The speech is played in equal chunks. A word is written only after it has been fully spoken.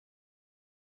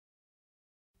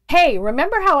Hey,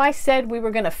 remember how I said we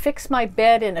were going to fix my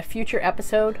bed in a future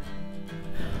episode?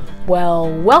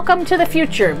 Well, welcome to the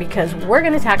future, because we're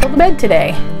going to tackle the bed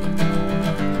today.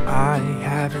 I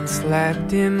haven't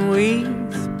slept in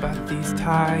weeks, but these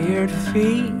tired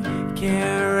feet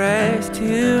can't rest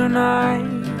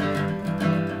tonight.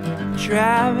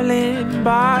 Traveling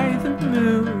by the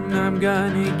moon, I'm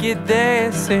gonna get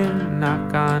there soon,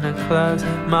 not gonna close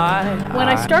my eyes. When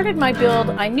I started my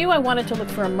build, I knew I wanted to look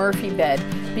for a Murphy bed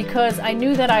because I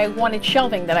knew that I wanted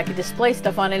shelving that I could display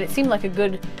stuff on, and it seemed like a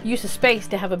good use of space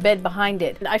to have a bed behind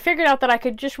it. I figured out that I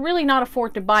could just really not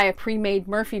afford to buy a pre-made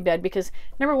Murphy bed because,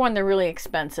 number one, they're really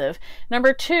expensive.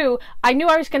 Number two, I knew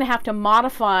I was going to have to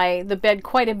modify the bed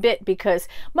quite a bit because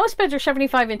most beds are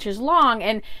 75 inches long,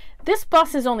 and this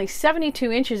bus is only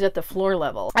 72 inches at the floor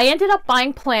level. I ended up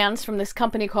buying plans from this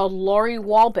company called Laurie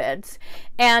Wall Beds,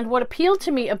 and what appealed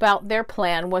to me about their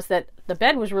plan was that the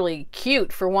bed was really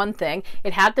cute, for one thing.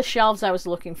 It had the shelves I was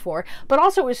looking for, but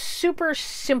also it was super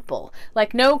simple,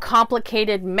 like no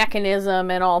complicated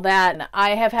mechanism and all that. And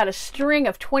I have had a string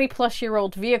of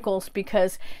 20-plus-year-old vehicles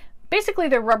because basically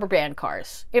they're rubber band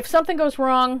cars. If something goes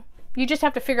wrong, you just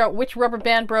have to figure out which rubber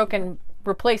band broke and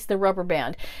replace the rubber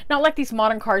band. Not like these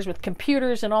modern cars with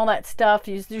computers and all that stuff.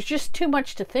 There's just too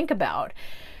much to think about.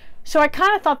 So I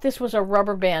kind of thought this was a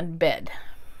rubber band bed.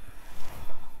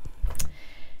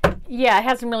 Yeah, it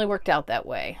hasn't really worked out that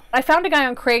way. I found a guy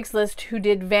on Craigslist who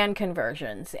did van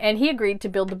conversions, and he agreed to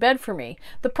build the bed for me.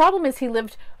 The problem is he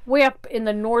lived way up in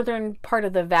the northern part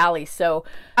of the valley, so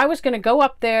I was going to go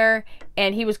up there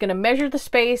and he was going to measure the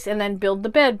space and then build the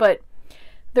bed, but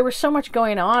there was so much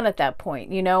going on at that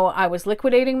point. You know, I was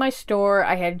liquidating my store,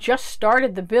 I had just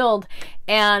started the build,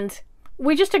 and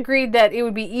we just agreed that it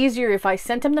would be easier if I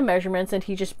sent him the measurements and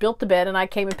he just built the bed and I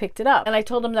came and picked it up. And I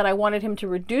told him that I wanted him to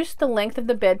reduce the length of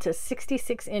the bed to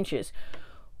 66 inches,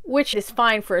 which is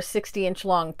fine for a 60-inch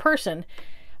long person.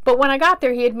 But when I got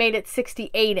there, he had made it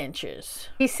 68 inches.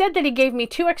 He said that he gave me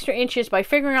 2 extra inches by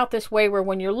figuring out this way where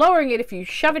when you're lowering it, if you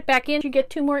shove it back in, you get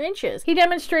 2 more inches. He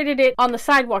demonstrated it on the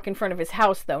sidewalk in front of his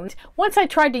house, though. Once I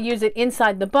tried to use it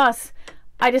inside the bus,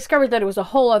 I discovered that it was a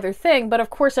whole other thing, but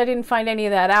of course I didn't find any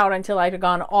of that out until I'd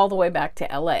gone all the way back to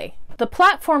LA. The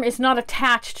platform is not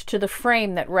attached to the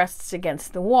frame that rests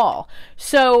against the wall.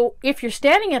 So if you're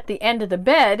standing at the end of the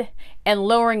bed and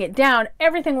lowering it down,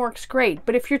 everything works great.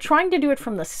 But if you're trying to do it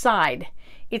from the side,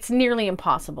 it's nearly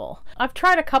impossible. I've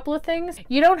tried a couple of things.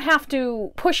 You don't have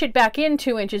to push it back in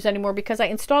 2 inches anymore because I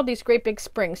installed these great big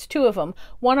springs, 2 of them,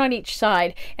 1 on each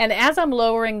side. And as I'm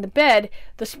lowering the bed,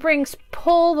 the springs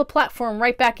pull the platform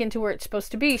right back into where it's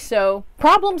supposed to be. So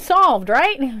problem solved,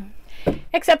 right?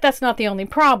 Except that's not the only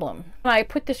problem. I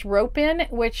put this rope in,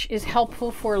 which is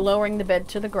helpful for lowering the bed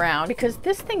to the ground because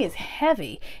this thing is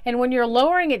heavy, and when you're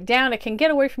lowering it down, it can get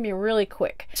away from you really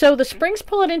quick. So the springs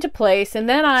pull it into place, and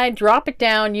then I drop it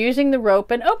down using the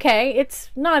rope, and okay, it's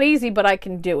not easy, but I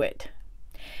can do it.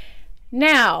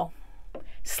 Now,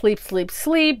 sleep, sleep,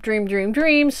 sleep, dream, dream,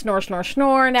 dream, snore, snore,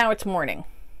 snore. Now it's morning.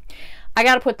 I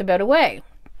got to put the bed away.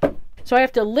 So I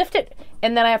have to lift it,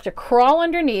 and then I have to crawl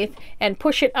underneath and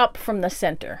push it up from the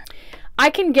center. I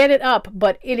can get it up,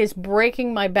 but it is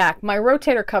breaking my back. My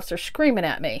rotator cuffs are screaming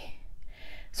at me.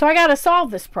 So I got to solve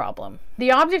this problem.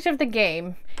 The object of the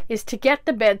game is to get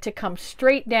the bed to come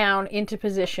straight down into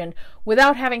position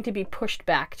without having to be pushed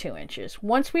back 2 inches.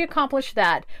 Once we accomplish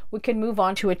that, we can move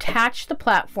on to attach the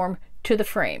platform to the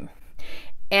frame.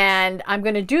 And I'm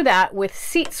going to do that with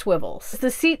seat swivels.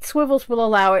 The seat swivels will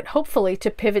allow it, hopefully,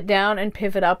 to pivot down and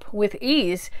pivot up with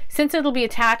ease, since it'll be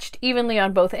attached evenly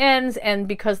on both ends, and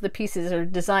because the pieces are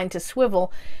designed to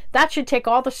swivel, that should take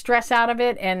all the stress out of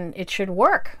it, and it should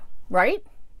work, right?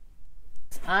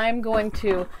 I'm going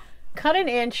to cut 1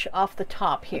 inch off the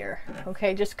top here,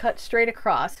 okay? Just cut straight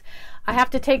across. I have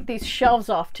to take these shelves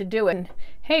off to do it. And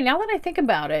hey, now that I think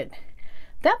about it,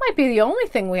 that might be the only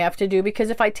thing we have to do,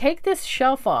 because if I take this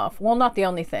shelf off, well, not the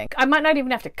only thing. I might not even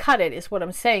have to cut it, is what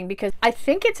I'm saying, because I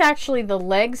think it's actually the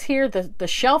legs here, the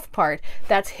shelf part,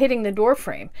 that's hitting the door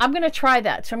frame. I'm going to try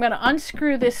that. So I'm going to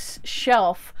unscrew this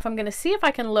shelf. I'm going to see if I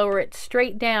can lower it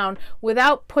straight down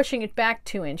without pushing it back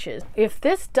 2 inches. If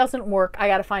this doesn't work, I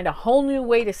got to find a whole new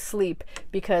way to sleep,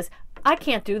 because I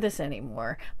can't do this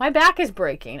anymore. My back is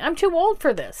breaking. I'm too old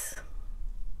for this.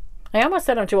 I almost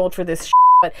said I'm too old for this shit.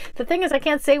 But the thing is, I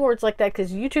can't say words like that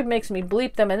because YouTube makes me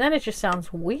bleep them, and then it just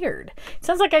sounds weird. It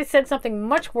sounds like I said something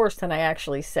much worse than I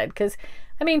actually said, because,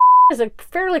 I mean, is a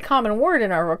fairly common word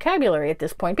in our vocabulary at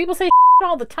this point. People say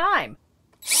all the time.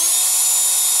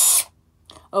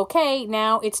 Okay,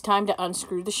 now it's time to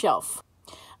unscrew the shelf.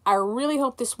 I really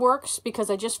hope this works because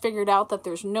I just figured out that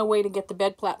there's no way to get the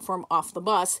bed platform off the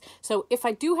bus. So if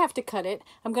I do have to cut it,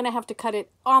 I'm going to have to cut it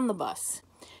on the bus.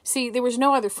 See, there was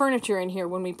no other furniture in here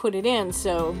when we put it in,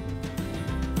 so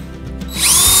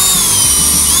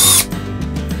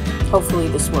hopefully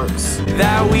this works.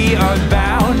 That we are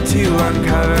bound to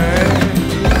uncover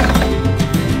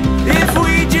if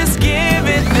we just give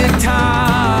it the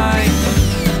time.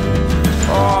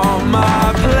 All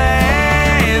my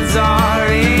plans are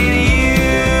in you.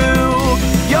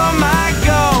 You're my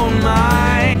gold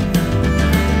mine.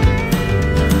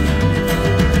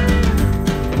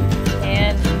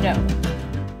 And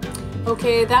no.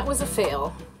 Okay, that was a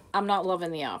fail. I'm not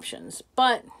loving the options,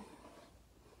 but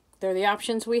they're the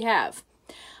options we have.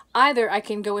 Either I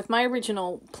can go with my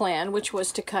original plan, which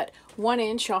was to cut 1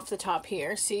 inch off the top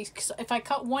here. See, if I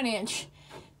cut 1 inch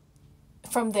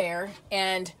from there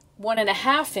and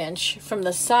 1.5 inch from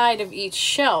the side of each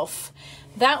shelf,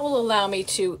 that will allow me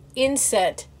to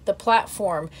inset the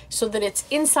platform so that it's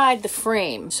inside the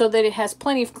frame, so that it has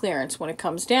plenty of clearance when it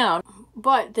comes down.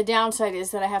 But the downside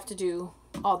is that I have to do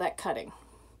all that cutting.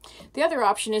 The other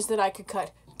option is that I could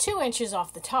cut 2 inches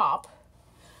off the top,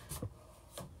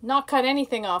 not cut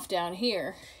anything off down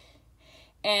here,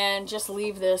 and just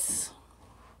leave this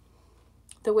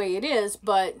the way it is.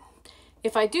 But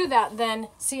if I do that, then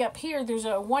see up here, there's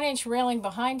a 1 inch railing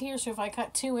behind here. So if I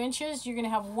cut 2 inches, you're going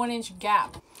to have 1 inch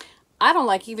gap. I don't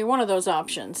like either one of those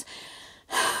options.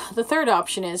 The third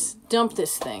option is dump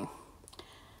this thing.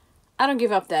 I don't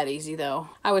give up that easy though.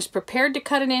 I was prepared to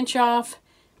cut 1 inch off,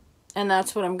 and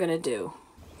that's what I'm going to do.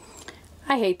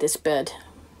 I hate this bed.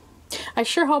 I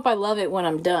sure hope I love it when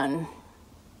I'm done.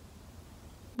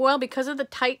 Well, because of the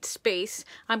tight space,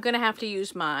 I'm going to have to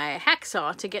use my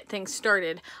hacksaw to get things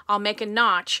started. I'll make a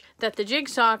notch that the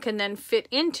jigsaw can then fit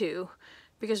into,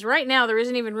 because right now there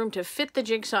isn't even room to fit the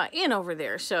jigsaw in over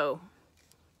there. So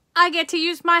I get to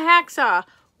use my hacksaw.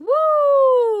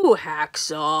 Woo!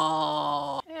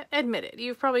 Hacksaw! Admit it,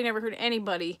 you've probably never heard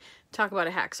anybody talk about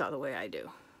a hacksaw the way I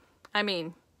do. I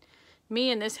mean, me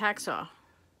and this hacksaw.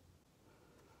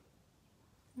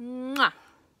 Mwah!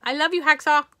 I love you,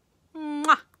 hacksaw.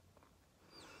 Mwah!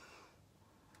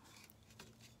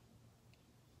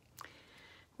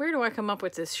 Where do I come up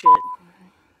with this shit?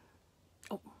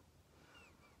 Oh,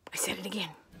 I said it again.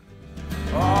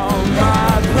 All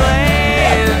my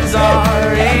plans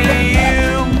are in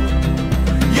you.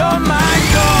 You're my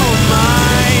gold mine.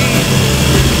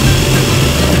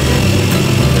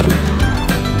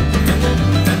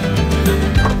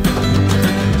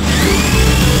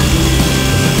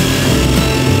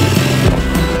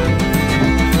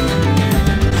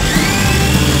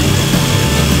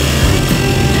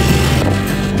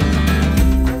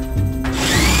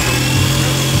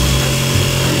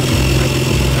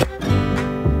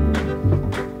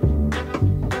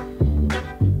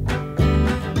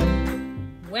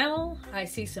 I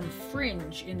see some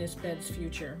fringe in this bed's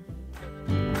future.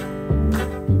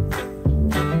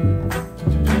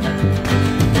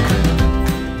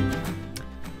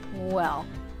 Well,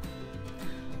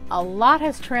 a lot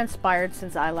has transpired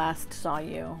since I last saw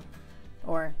you,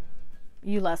 or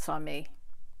you last saw me.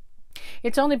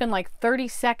 It's only been like 30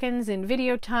 seconds in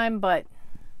video time, but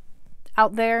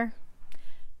out there,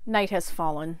 night has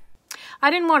fallen.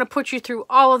 I didn't want to put you through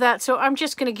all of that, so I'm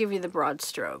just going to give you the broad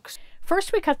strokes.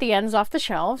 First, we cut the ends off the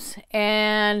shelves,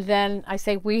 and then I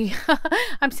say we.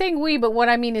 I'm saying we, but what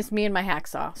I mean is me and my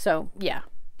hacksaw. So, yeah.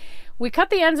 We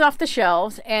cut the ends off the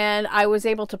shelves, and I was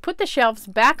able to put the shelves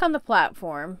back on the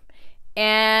platform,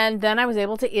 and then I was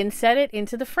able to inset it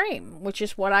into the frame, which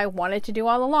is what I wanted to do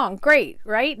all along. Great,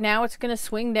 right? Now it's going to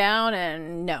swing down,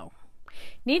 and no.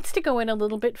 Needs to go in a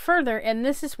little bit further, and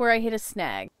this is where I hit a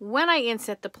snag. When I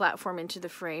inset the platform into the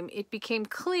frame, it became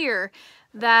clear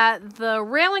that the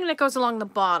railing that goes along the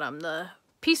bottom, the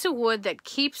piece of wood that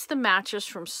keeps the mattress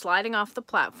from sliding off the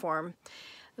platform,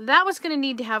 that was going to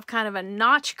need to have kind of a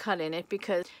notch cut in it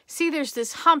because, see, there's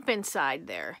this hump inside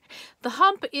there. The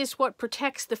hump is what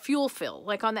protects the fuel fill.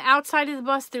 Like on the outside of the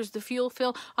bus, there's the fuel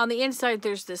fill. On the inside,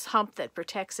 there's this hump that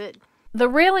protects it. The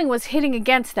railing was hitting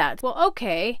against that. Well,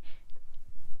 okay.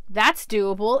 That's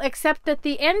doable, except that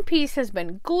the end piece has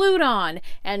been glued on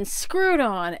and screwed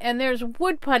on, and there's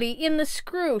wood putty in the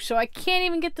screw, so I can't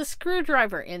even get the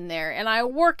screwdriver in there, and I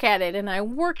work at it, and I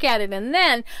work at it, and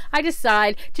then I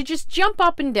decide to just jump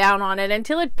up and down on it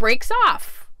until it breaks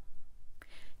off.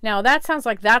 Now, that sounds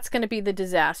like that's going to be the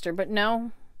disaster, but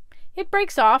no, it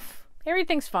breaks off.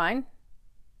 Everything's fine.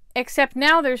 Except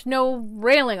now there's no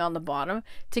railing on the bottom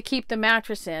to keep the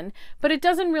mattress in. But it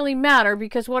doesn't really matter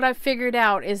because what I've figured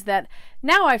out is that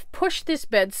now I've pushed this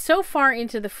bed so far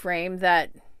into the frame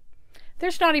that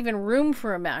There's not even room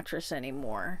for a mattress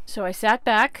anymore. So I sat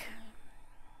back.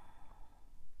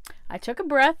 I took a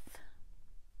breath.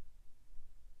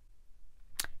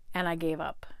 And I gave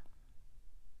up.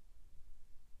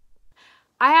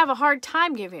 I have a hard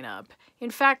time giving up.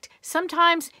 In fact,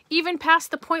 sometimes even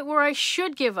past the point where I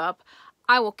should give up,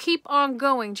 I will keep on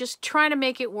going, just trying to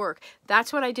make it work.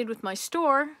 That's what I did with my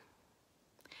store.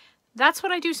 That's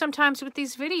what I do sometimes with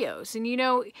these videos. And you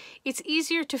know, it's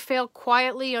easier to fail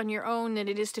quietly on your own than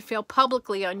it is to fail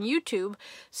publicly on YouTube.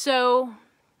 So,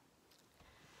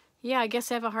 yeah, I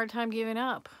guess I have a hard time giving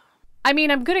up. I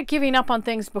mean, I'm good at giving up on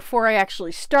things before I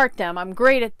actually start them. I'm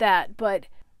great at that, but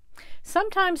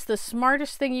sometimes the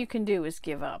smartest thing you can do is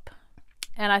give up.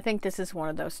 And I think this is one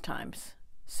of those times.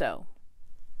 So,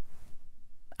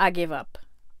 I give up.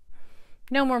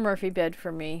 No more Murphy bed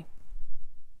for me.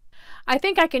 I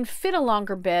think I can fit a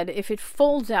longer bed if it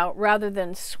folds out rather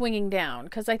than swinging down,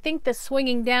 because I think the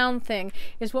swinging down thing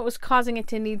is what was causing it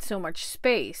to need so much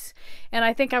space. And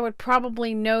I think I would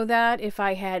probably know that if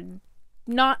I had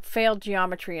not failed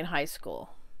geometry in high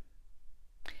school.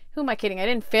 Who am I kidding? I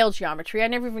didn't fail geometry. I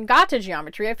never even got to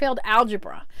geometry. I failed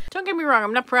algebra. Don't get me wrong,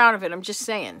 I'm not proud of it. I'm just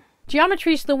saying.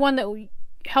 Geometry is the one that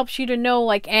helps you to know,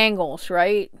 like, angles,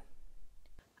 right?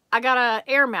 I got an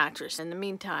air mattress in the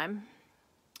meantime.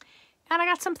 And I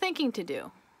got some thinking to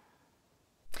do.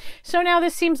 So now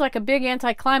this seems like a big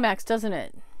anticlimax, doesn't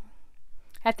it?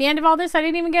 At the end of all this, I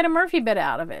didn't even get a Murphy bed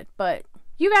out of it. But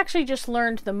you've actually just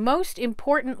learned the most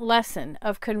important lesson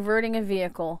of converting a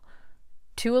vehicle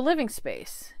to a living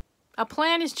space. A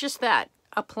plan is just that,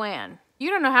 a plan.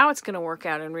 You don't know how it's going to work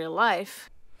out in real life.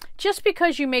 Just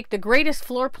because you make the greatest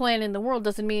floor plan in the world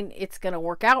doesn't mean it's going to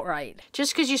work out right.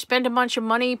 Just because you spend a bunch of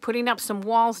money putting up some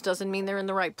walls doesn't mean they're in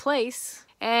the right place.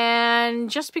 And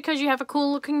just because you have a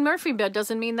cool looking Murphy bed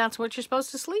doesn't mean that's what you're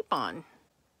supposed to sleep on.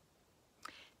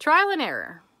 Trial and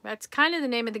error. That's kind of the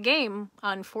name of the game,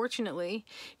 unfortunately.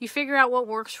 You figure out what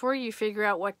works for you, you figure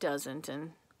out what doesn't.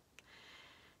 And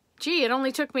gee, it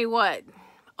only took me, what,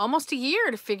 almost a year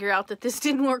to figure out that this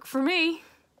didn't work for me.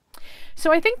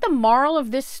 So I think the moral of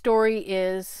this story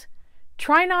is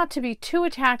try not to be too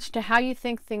attached to how you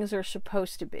think things are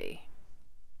supposed to be.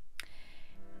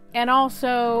 And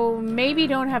also, maybe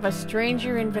don't have a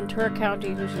stranger in Ventura County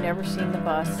who's never seen the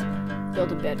bus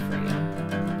build a bed for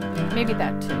you. Maybe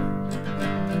that too.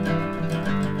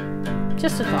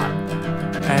 Just a thought.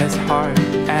 As hard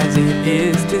as it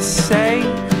is to say,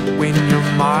 when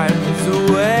you're miles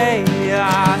away,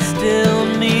 I still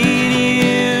need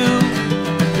you.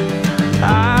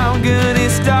 I'm gonna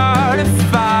start a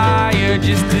fire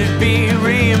just to be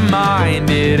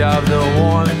reminded of the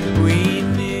one we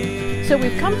knew. So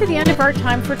we've come to the end of our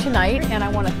time for tonight, and I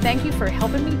want to thank you for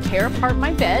helping me tear apart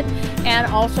my bed.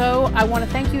 And also, I want to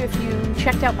thank you if you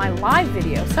checked out my live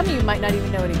video. Some of you might not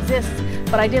even know it exists,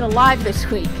 but I did a live this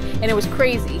week, and it was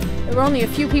crazy. There were only a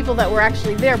few people that were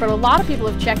actually there, but a lot of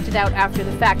people have checked it out after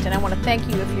the fact, and I want to thank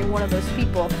you if you're one of those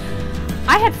people.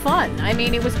 I had fun. I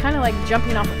mean, it was kind of like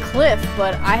jumping off a cliff,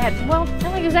 but I had, well,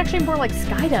 it was actually more like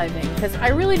skydiving, because I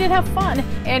really did have fun,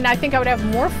 and I think I would have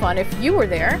more fun if you were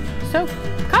there. So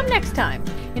come next time.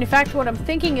 In fact, what I'm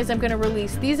thinking is I'm going to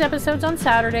release these episodes on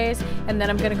Saturdays, and then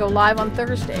I'm going to go live on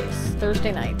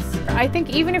Thursday nights. I think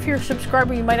even if you're a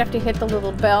subscriber, you might have to hit the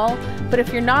little bell, but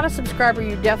if you're not a subscriber,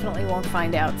 you definitely won't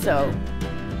find out. So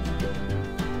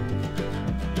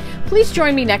please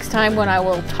join me next time when I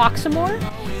will talk some more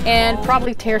and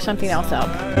probably tear something else up.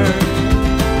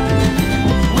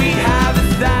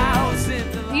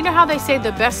 You know how they say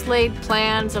the best laid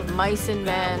plans of mice and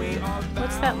men?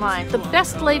 What's that line? The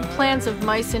best laid plans of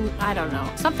mice and... I don't know.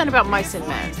 Something about mice and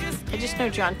men. I just know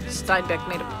John Steinbeck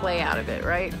made a play out of it,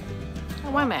 right? Oh,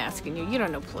 why am I asking you? You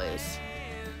don't know plays.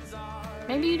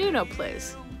 Maybe you do know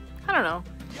plays. I don't know.